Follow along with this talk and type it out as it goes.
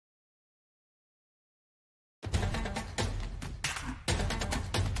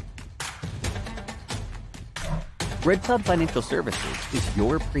Red Cloud Financial Services is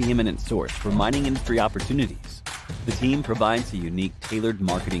your preeminent source for mining industry opportunities. The team provides a unique, tailored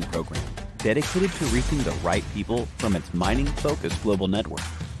marketing program dedicated to reaching the right people from its mining-focused global network,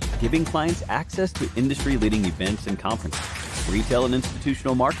 giving clients access to industry-leading events and conferences, retail and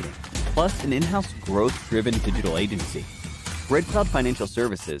institutional marketing, plus an in-house growth-driven digital agency. Red Cloud Financial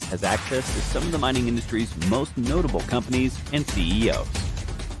Services has access to some of the mining industry's most notable companies and CEOs.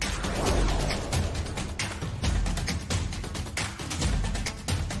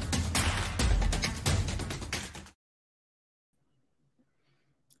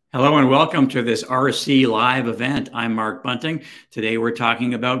 Hello and welcome to this RC Live event. I'm Mark Bunting. Today we're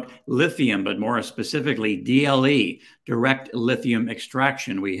talking about lithium, but more specifically DLE, Direct Lithium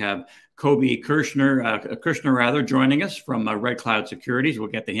Extraction. We have Koby Kushner, joining us from Red Cloud Securities. We'll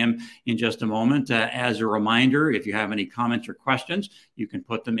get to him in just a moment. As a reminder, if you have any comments or questions, you can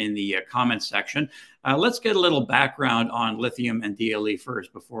put them in the comments section. Let's get a little background on lithium and DLE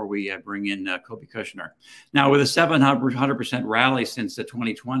first before we bring in Koby Kushner. Now, with a 700% rally since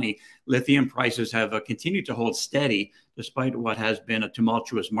 2020, lithium prices have continued to hold steady despite what has been a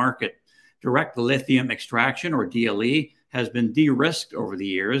tumultuous market. Direct lithium extraction, or DLE, has been de-risked over the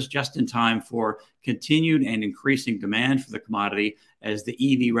years just in time for continued and increasing demand for the commodity as the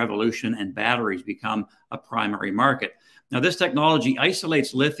EV revolution and batteries become a primary market. Now, this technology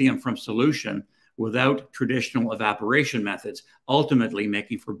isolates lithium from solution without traditional evaporation methods, ultimately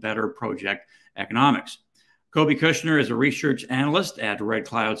making for better project economics. Koby Kushner is a research analyst at Red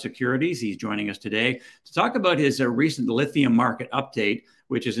Cloud Securities. He's joining us today to talk about his recent lithium market update,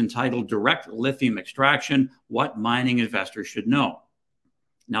 which is entitled Direct Lithium Extraction, What Mining Investors Should Know.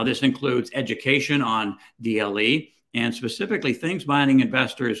 Now, this includes education on DLE and specifically things mining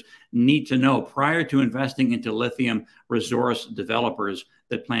investors need to know prior to investing into lithium resource developers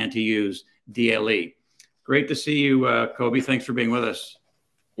that plan to use DLE. Great to see you, Koby. Thanks for being with us.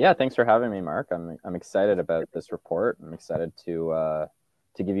 Yeah, thanks for having me, Mark. I'm excited about this report. I'm excited to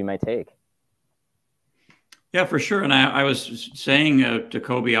give you my take. Yeah, for sure. And I was saying to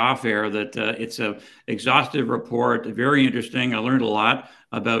Koby off air that it's an exhaustive report, very interesting. I learned a lot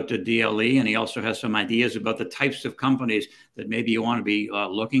about the DLE, and he also has some ideas about the types of companies that maybe you want to be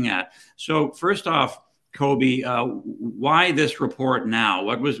looking at. So first off, Koby, why this report now?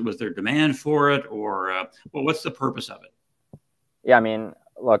 What was there demand for it, or well, what's the purpose of it? Yeah, I mean,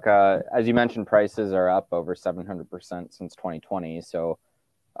 look, as you mentioned, prices are up over 700% since 2020. So,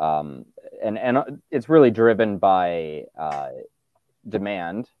 and it's really driven by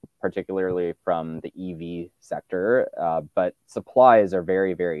demand, particularly from the EV sector, but supplies are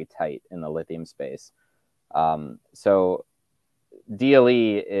very, very tight in the lithium space. So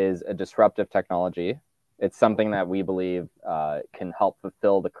DLE is a disruptive technology. It's something that we believe can help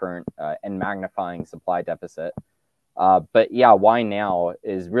fulfill the current and magnifying supply deficit. But yeah, why now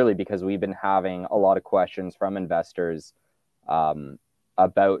is really because we've been having a lot of questions from investors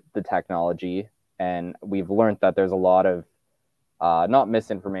about the technology, and we've learned that there's a lot of not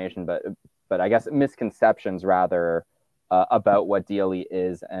misinformation, but I guess misconceptions rather about what DLE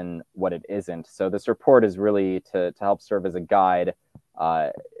is and what it isn't. So this report is really to help serve as a guide,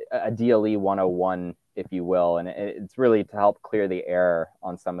 a DLE 101, if you will, and it's really to help clear the air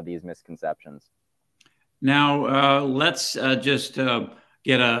on some of these misconceptions. Now, let's just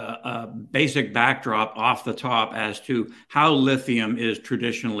get a basic backdrop off the top as to how lithium is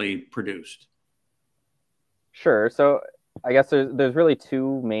traditionally produced. Sure. So I guess there's really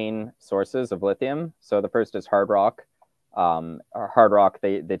two main sources of lithium. So the first is hard rock. Hard rock,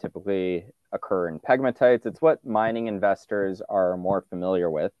 they typically occur in pegmatites. It's what mining investors are more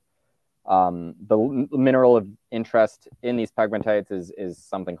familiar with. The mineral of interest in these pegmatites is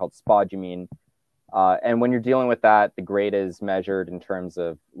something called spodumene. And when you're dealing with that, the grade is measured in terms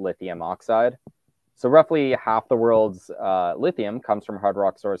of lithium oxide. So roughly half the world's lithium comes from hard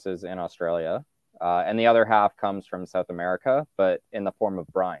rock sources in Australia, and the other half comes from South America, but in the form of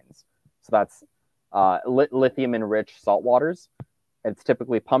brines. So that's lithium-enriched salt waters. It's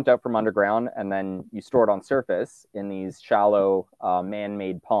typically pumped out from underground, and then you store it on surface in these shallow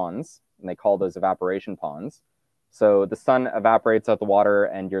man-made ponds, and they call those evaporation ponds. So the sun evaporates out the water,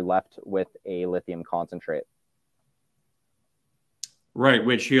 and you're left with a lithium concentrate. Right,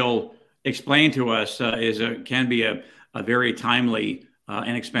 which he'll explain to us can be a very timely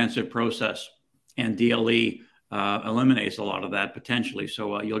and expensive process, and DLE eliminates a lot of that potentially.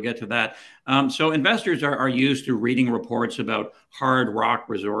 So you'll get to that. So investors are used to reading reports about hard rock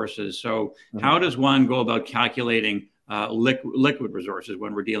resources. So how does one go about calculating liquid resources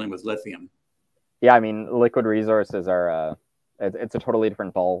when we're dealing with lithium? Yeah, I mean, liquid resources are, it's a totally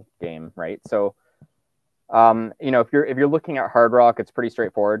different ball game, right? So You know, if you're looking at hard rock, it's pretty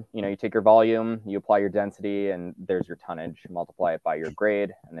straightforward. You know, you take your volume, you apply your density, and there's your tonnage. Multiply it by your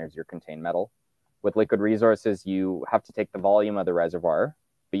grade, and there's your contained metal. With liquid resources, you have to take the volume of the reservoir,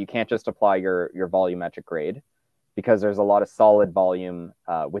 but you can't just apply your volumetric grade, because there's a lot of solid volume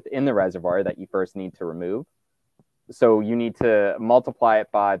within the reservoir that you first need to remove. So you need to multiply it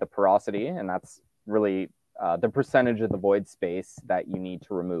by the porosity, and that's really the percentage of the void space that you need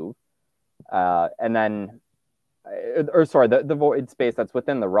to remove. And then, the void space that's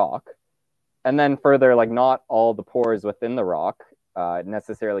within the rock. And then further, like, not all the pores within the rock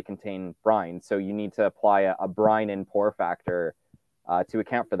necessarily contain brine. So you need to apply a brine in pore factor to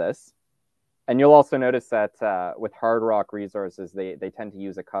account for this. And you'll also notice that with hard rock resources, they tend to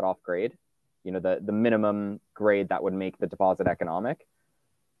use a cutoff grade, you know, the minimum grade that would make the deposit economic.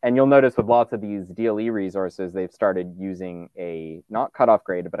 And you'll notice with lots of these DLE resources, they've started using a not cutoff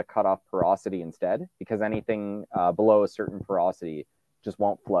grade, but a cutoff porosity instead, because anything below a certain porosity just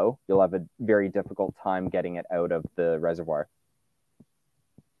won't flow. You'll have a very difficult time getting it out of the reservoir.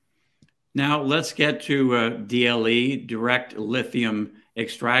 Now let's get to DLE, direct lithium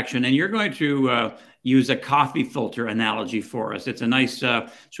extraction. And you're going to use a coffee filter analogy for us. It's a nice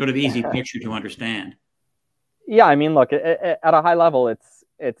sort of easy picture to understand. Yeah, I mean, look, at a high level,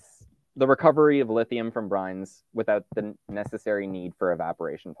 it's the recovery of lithium from brines without the necessary need for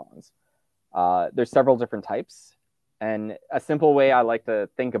evaporation ponds. There's several different types. And a simple way I like to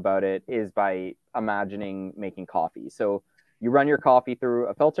think about it is by imagining making coffee. So you run your coffee through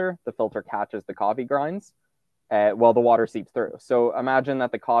a filter, the filter catches the coffee grinds while the water seeps through. So imagine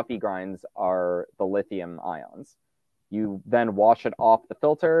that the coffee grinds are the lithium ions. You then wash it off the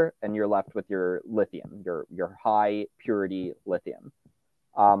filter and you're left with your lithium, your high purity lithium.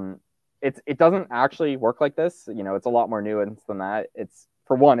 It doesn't actually work like this. You know, it's a lot more nuanced than that. It's,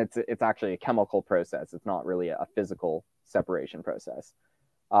 for one, it's actually a chemical process. It's not really a physical separation process.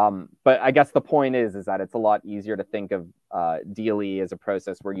 But I guess the point is that it's a lot easier to think of DLE as a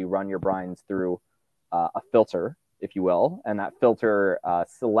process where you run your brines through a filter, if you will, and that filter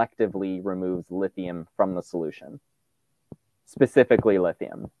selectively removes lithium from the solution, specifically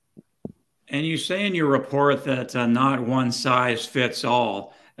lithium. And you say in your report that not one size fits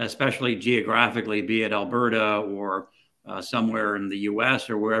all, especially geographically, be it Alberta or somewhere in the US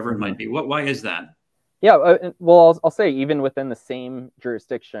or wherever it might be. Why is that? Yeah, well, I'll say even within the same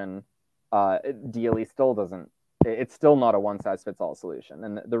jurisdiction, DLE still doesn't, it's still not a one-size-fits-all solution.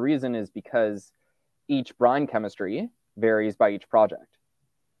 And the reason is because each brine chemistry varies by each project.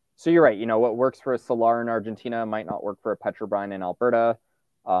 So you're right, you know, what works for a Solar in Argentina might not work for a Petrobrine in Alberta.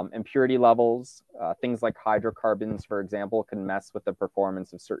 Impurity levels, things like hydrocarbons, for example, can mess with the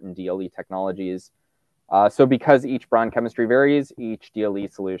performance of certain DLE technologies. So because each brine chemistry varies, each DLE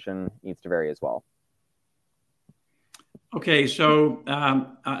solution needs to vary as well. Okay, so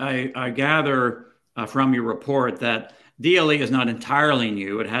I gather from your report that DLE is not entirely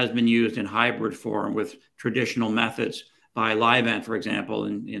new. It has been used in hybrid form with traditional methods by Livent, for example,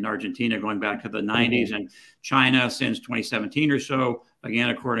 in Argentina going back to the 90s, and China since 2017 or so. Again,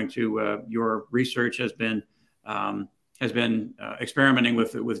 according to your research, has been experimenting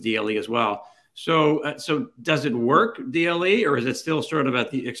with DLE as well. So does it work, DLE, or is it still sort of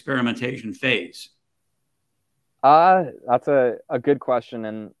at the experimentation phase? That's a good question,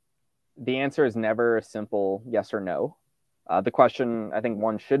 and the answer is never a simple yes or no. The question I think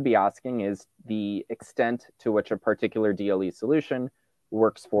one should be asking is the extent to which a particular DLE solution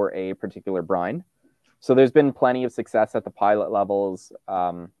works for a particular brine. So there's been plenty of success at the pilot levels.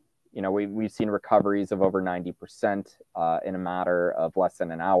 You know, we've seen recoveries of over 90% in a matter of less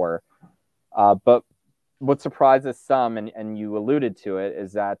than an hour. But what surprises some, and you alluded to it,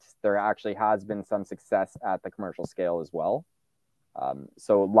 is that there actually has been some success at the commercial scale as well.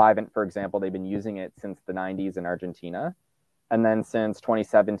 So Livent, for example, they've been using it since the 90s in Argentina. And then since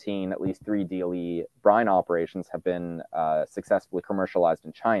 2017, at least 3 DLE brine operations have been successfully commercialized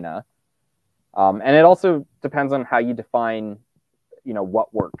in China. And it also depends on how you define, you know,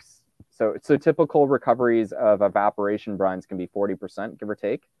 what works. So typical recoveries of evaporation brines can be 40%, give or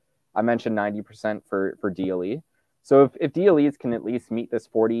take. I mentioned 90% for DLE. So if DLEs can at least meet this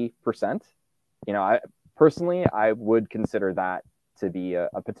 40%, you know, personally, I would consider that to be a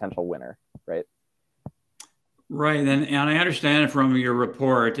potential winner, right? Right, and I understand from your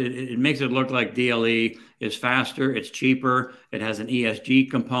report, it makes it look like DLE is faster, it's cheaper, it has an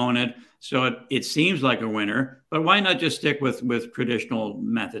ESG component, so it seems like a winner. But why not just stick with traditional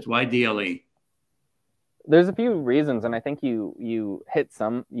methods? Why DLE? There's a few reasons, and I think you hit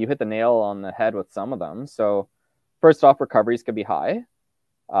the nail on the head with some of them. So first off, recoveries could be high.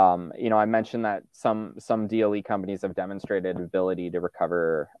 I mentioned that some DLE companies have demonstrated ability to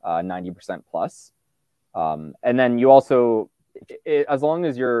recover 90% plus. And then you also, as long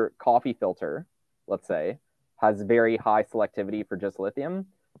as your coffee filter, let's say, has very high selectivity for just lithium,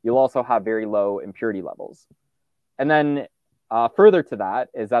 you'll also have very low impurity levels. And then further to that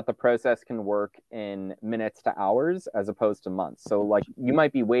is that the process can work in minutes to hours as opposed to months. So like you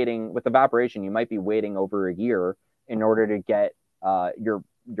might be waiting with evaporation, you might be waiting over a year in order to get your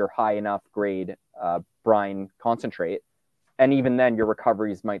high enough grade brine concentrate. And even then your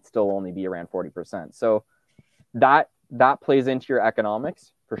recoveries might still only be around 40%. So that plays into your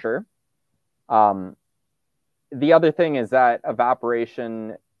economics for sure. The other thing is that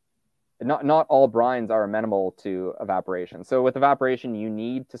evaporation, not all brines are amenable to evaporation. So with evaporation, you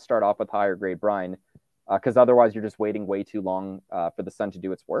need to start off with higher grade brine because otherwise you're just waiting way too long for the sun to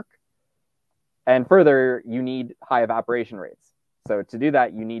do its work. And further, you need high evaporation rates. So to do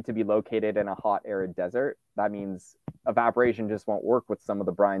that, you need to be located in a hot, arid desert. That means evaporation just won't work with some of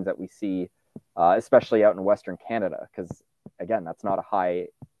the brines that we see, especially out in Western Canada, because again, that's not a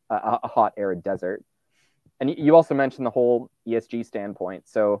hot, arid desert. And you also mentioned the whole ESG standpoint.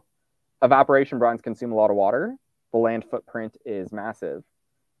 So evaporation brines consume a lot of water. The land footprint is massive.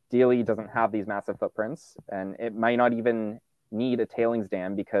 DLE doesn't have these massive footprints, and it might not even need a tailings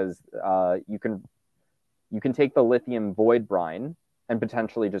dam because you can take the lithium void brine and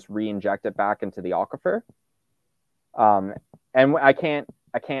potentially just re-inject it back into the aquifer. And I can't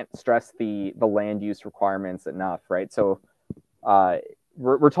stress the land use requirements enough, right? So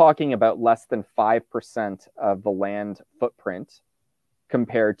we're talking about less than 5% of the land footprint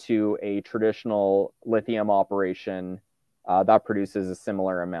compared to a traditional lithium operation that produces a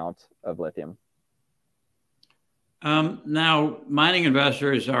similar amount of lithium. Now, mining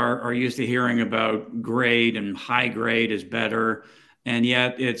investors are used to hearing about grade, and high grade is better, and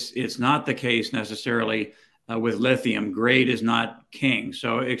yet it's not the case necessarily with lithium. Grade is not king.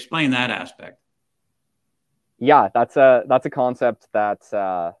 So explain that aspect. Yeah, that's a concept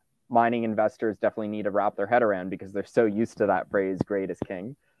that mining investors definitely need to wrap their head around because they're so used to that phrase, grade is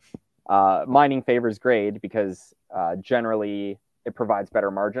king. Mining favors grade because generally it provides better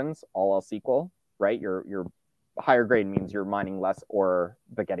margins, all else equal, right? Your higher grade means you're mining less ore,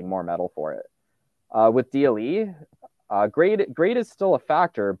 but getting more metal for it. With DLE, grade is still a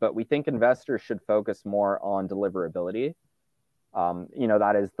factor, but we think investors should focus more on deliverability.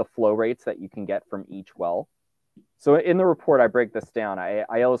 That is the flow rates that you can get from each well. So in the report, I break this down. I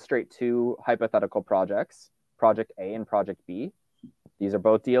illustrate two hypothetical projects, Project A and Project B. These are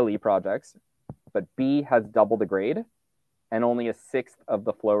both DLE projects, but B has double the grade and only a sixth of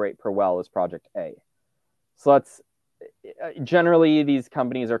the flow rate per well is Project A. So generally, these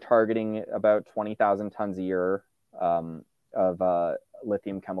companies are targeting about 20,000 tons a year of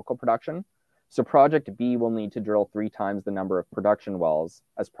lithium chemical production. So Project B will need to drill 3 times the number of production wells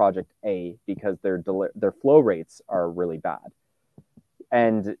as Project A because their flow rates are really bad.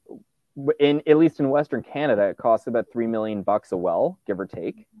 And at least in Western Canada, it costs about $3 million a well, give or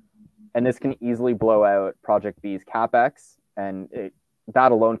take. And this can easily blow out Project B's capex, and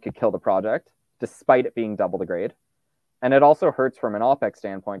that alone could kill the project, despite it being double the grade. And it also hurts from an OPEX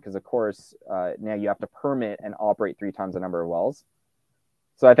standpoint because, of course, now you have to permit and operate 3 times the number of wells.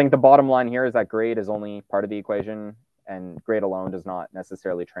 So I think the bottom line here is that grade is only part of the equation, and grade alone does not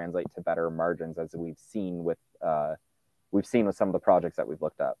necessarily translate to better margins, as we've seen with some of the projects that we've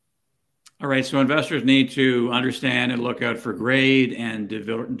looked at. All right, so investors need to understand and look out for grade and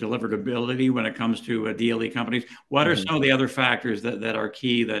deliverability when it comes to DLE companies. What are some of the other factors that are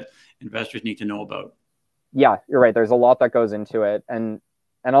key that investors need to know about? Yeah, you're right. There's a lot that goes into it.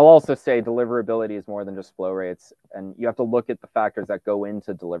 And I'll also say deliverability is more than just flow rates. And you have to look at the factors that go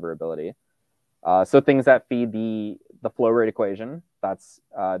into deliverability. So things that feed the flow rate equation, that's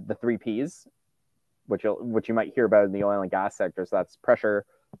the 3 Ps, which you might hear about in the oil and gas sector. So that's pressure,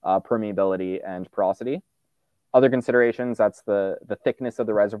 permeability, and porosity. Other considerations, that's the thickness of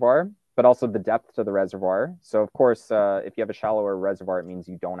the reservoir, but also the depth to the reservoir. So of course, if you have a shallower reservoir, it means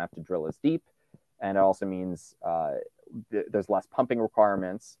you don't have to drill as deep. And it also means there's less pumping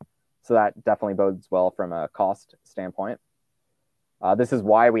requirements. So that definitely bodes well from a cost standpoint. This is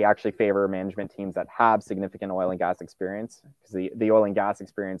why we actually favor management teams that have significant oil and gas experience, because the oil and gas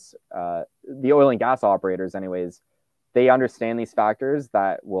experience, the oil and gas operators anyways, they understand these factors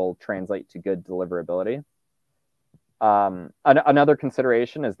that will translate to good deliverability. Another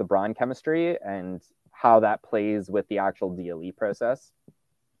consideration is the brine chemistry and how that plays with the actual DLE process.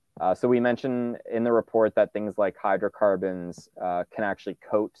 So we mentioned in the report that things like hydrocarbons can actually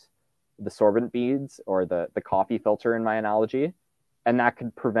coat the sorbent beads or the coffee filter in my analogy. and that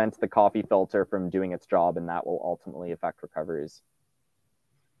could prevent the coffee filter from doing its job, and that will ultimately affect recoveries.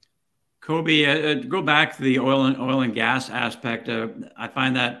 Koby, go back to the oil and gas aspect. I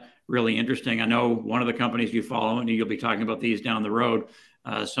find that really interesting. I know one of the companies you follow, and you'll be talking about these down the road,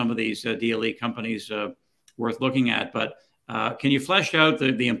 some of these DLE companies worth looking at. But can you flesh out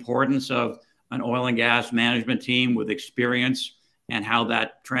the importance of an oil and gas management team with experience and how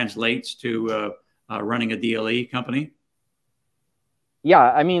that translates to running a DLE company? Yeah,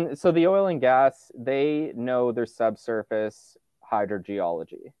 I mean, so the oil and gas, they know their subsurface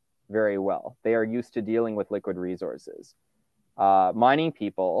hydrogeology very well. They are used to dealing with liquid resources. Mining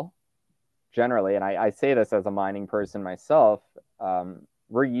people, generally, and I say this as a mining person myself,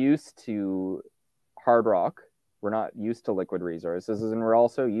 we're used to hard rock. We're not used to liquid resources, and we're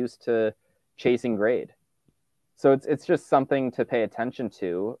also used to chasing grade. So it's just something to pay attention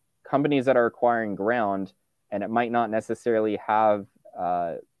to. Companies that are acquiring ground, and it might not necessarily have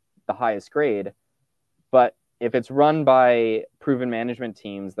the highest grade, but if it's run by proven management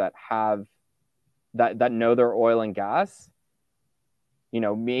teams that have that know their oil and gas,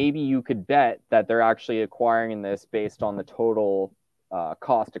 maybe you could bet that they're actually acquiring this based on the total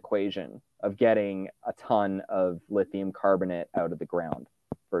cost equation of getting a ton of lithium carbonate out of the ground,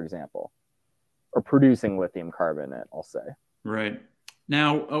 for example, or producing lithium carbonate, I'll say. Right.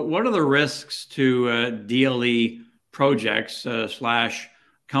 Now, what are the risks to DLE projects slash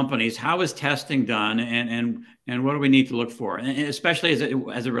companies? How is testing done, and what do we need to look for, and especially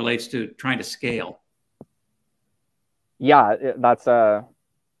as it relates to trying to scale? Yeah, that's a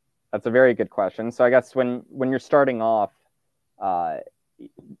very good question. So I guess when you're starting off,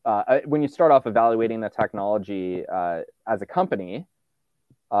 when you start off evaluating the technology as a company,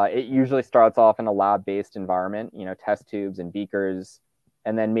 it usually starts off in a lab-based environment, test tubes and beakers,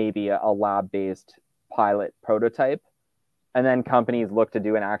 and then maybe a lab-based pilot prototype. And then companies look to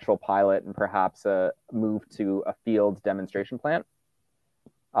do an actual pilot and perhaps move to a field demonstration plant.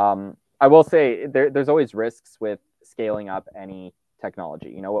 I will say there's always risks with scaling up any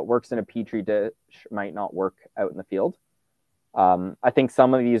technology. What works in a petri dish might not work out in the field. I think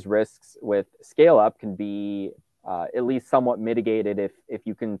some of these risks with scale up can be at least somewhat mitigated if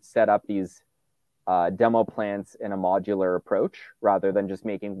you can set up these demo plants in a modular approach rather than just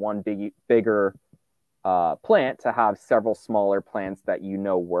making one bigger plant to have several smaller plants that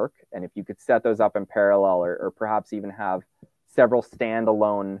work. And if you could set those up in parallel or perhaps even have several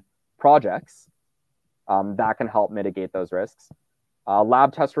standalone projects, that can help mitigate those risks.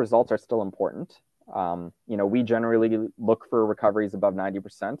 Lab test results are still important. We generally look for recoveries above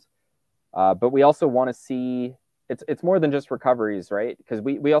 90%, but we also want to see it's more than just recoveries, right? Because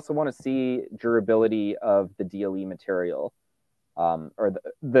we also want to see durability of the DLE material or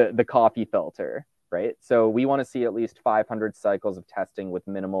the coffee filter, right? So we want to see at least 500 cycles of testing with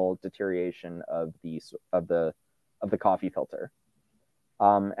minimal deterioration of the coffee filter.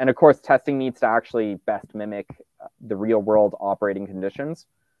 And of course, testing needs to actually best mimic the real world operating conditions.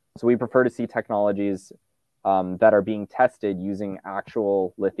 So we prefer to see technologies that are being tested using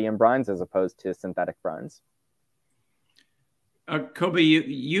actual lithium brines as opposed to synthetic brines. Koby,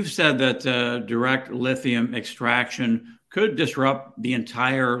 you've said that direct lithium extraction could disrupt the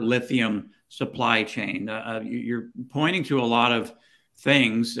entire lithium supply chain. You're pointing to a lot of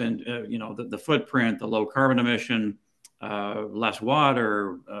things, and the footprint, the low carbon emission, less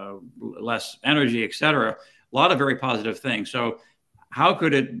water, less energy, et cetera. A lot of very positive things. So how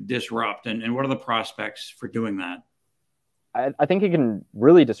could it disrupt, and what are the prospects for doing that? I think it can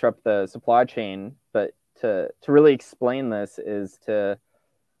really disrupt the supply chain, but to really explain this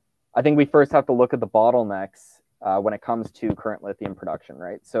I think we first have to look at the bottlenecks when it comes to current lithium production,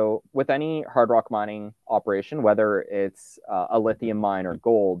 right? So with any hard rock mining operation, whether it's a lithium mine or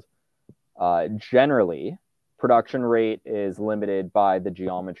gold, generally production rate is limited by the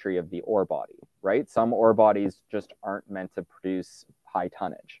geometry of the ore body, right? Some ore bodies just aren't meant to produce high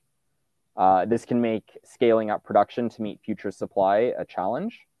tonnage. This can make scaling up production to meet future supply a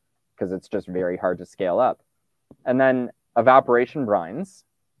challenge because it's just very hard to scale up. And then evaporation brines,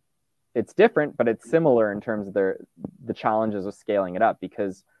 it's different, but it's similar in terms of the challenges of scaling it up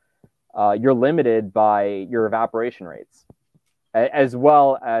because you're limited by your evaporation rates, as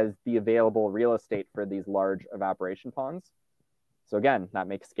well as the available real estate for these large evaporation ponds. So again, that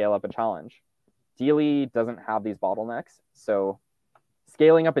makes scale up a challenge. DLE doesn't have these bottlenecks, so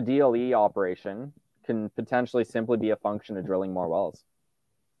scaling up a DLE operation can potentially simply be a function of drilling more wells.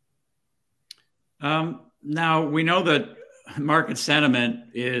 Now, we know that market sentiment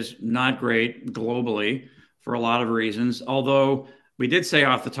is not great globally for a lot of reasons, although we did say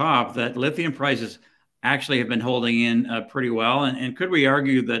off the top that lithium prices actually have been holding in pretty well. And could we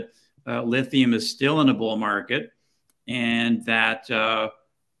argue that lithium is still in a bull market, and that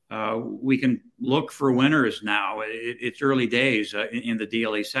we can look for winners now? It's early days in the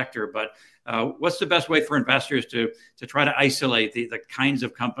DLE sector, but what's the best way for investors to try to isolate the kinds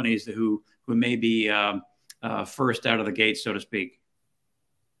of companies who may be first out of the gate, so to speak?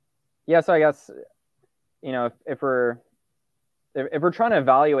 Yeah, so I guess, if we're trying to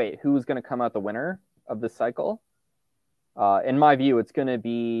evaluate who's going to come out the winner of this cycle, in my view, it's going to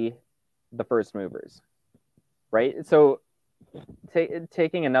be the first movers, right? So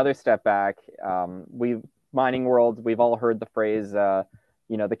taking another step back, mining world, we've all heard the phrase, the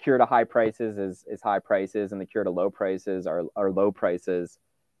cure to high prices is high prices, and the cure to low prices are low prices.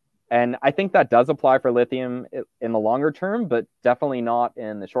 And I think that does apply for lithium in the longer term, but definitely not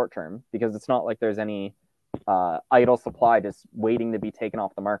in the short term, because it's not like there's any idle supply just waiting to be taken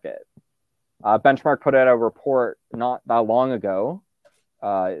off the market. Benchmark put out a report not that long ago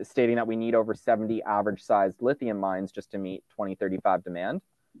stating that we need over 70 average-sized lithium mines just to meet 2035 demand.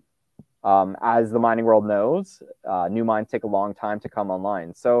 As the mining world knows, new mines take a long time to come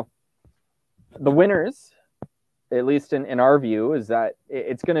online. So the winners, at least in our view, is that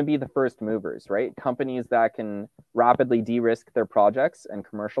it's going to be the first movers, right? Companies that can rapidly de-risk their projects and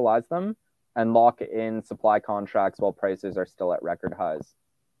commercialize them and lock in supply contracts while prices are still at record highs.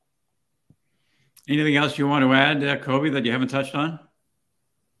 Anything else you want to add, Koby, that you haven't touched on?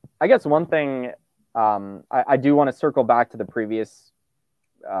 I guess one thing, I do want to circle back to the previous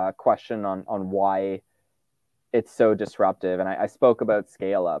question on why it's so disruptive. And I spoke about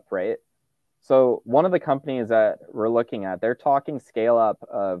scale up, right? So one of the companies that we're looking at, they're talking scale up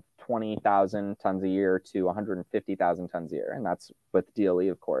of 20,000 tons a year to 150,000 tons a year. And that's with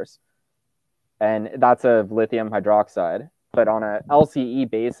DLE, of course. And that's of lithium hydroxide. But on a LCE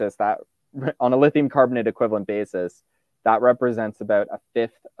basis, on a lithium carbonate equivalent basis, that represents about a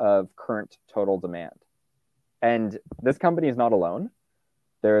fifth of current total demand. And this company is not alone.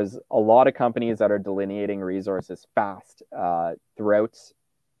 There's a lot of companies that are delineating resources fast throughout,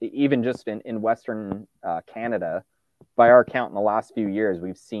 even just in Western Canada. By our count, in the last few years,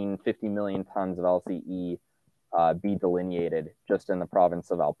 we've seen 50 million tons of LCE be delineated just in the province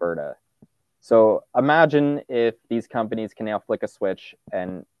of Alberta. So imagine if these companies can now flick a switch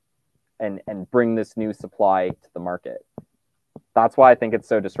and bring this new supply to the market. That's why I think it's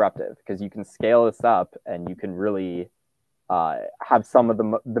so disruptive, because you can scale this up and you can really have some of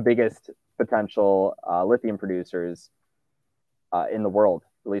the biggest potential lithium producers in the world,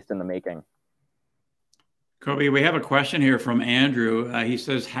 at least in the making. Koby, we have a question here from Andrew. He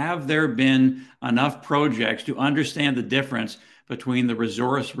says, have there been enough projects to understand the difference between the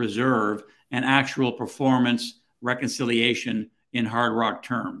resource reserve and actual performance reconciliation in hard rock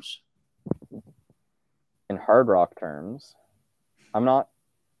terms? In hard rock terms, I'm not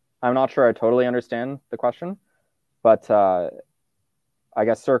sure I totally understand the question, but I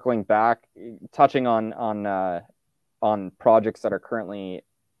guess circling back, touching on projects that are currently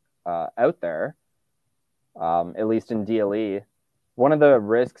out there, at least in DLE, one of the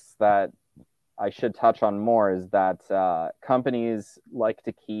risks that I should touch on more is that companies like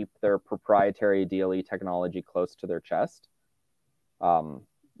to keep their proprietary DLE technology close to their chest.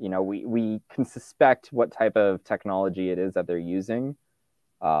 We can suspect what type of technology it is that they're using,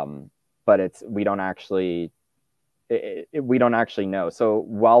 but we don't actually know. So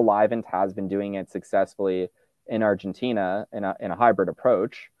while Livent has been doing it successfully in Argentina in a hybrid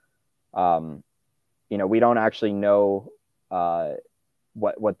approach, we don't actually know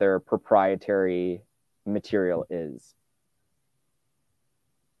what their proprietary material is.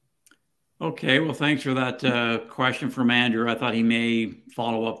 Okay, well, thanks for that question from Andrew. I thought he may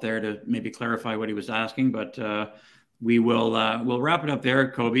follow up there to maybe clarify what he was asking, but we'll wrap it up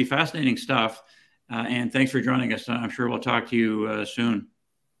there, Koby. Fascinating stuff, and thanks for joining us. I'm sure we'll talk to you soon.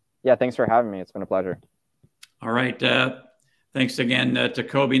 Yeah, thanks for having me. It's been a pleasure. All right. Thanks again to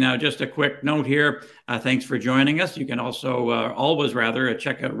Koby. Now, just a quick note here. Thanks for joining us. You can also always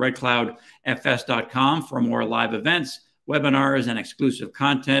check out redcloudfs.com for more live events, webinars, and exclusive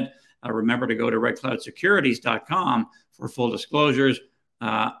content. Remember to go to redcloudsecurities.com for full disclosures.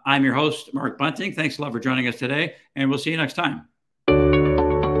 I'm your host, Mark Bunting. Thanks a lot for joining us today, and we'll see you next time.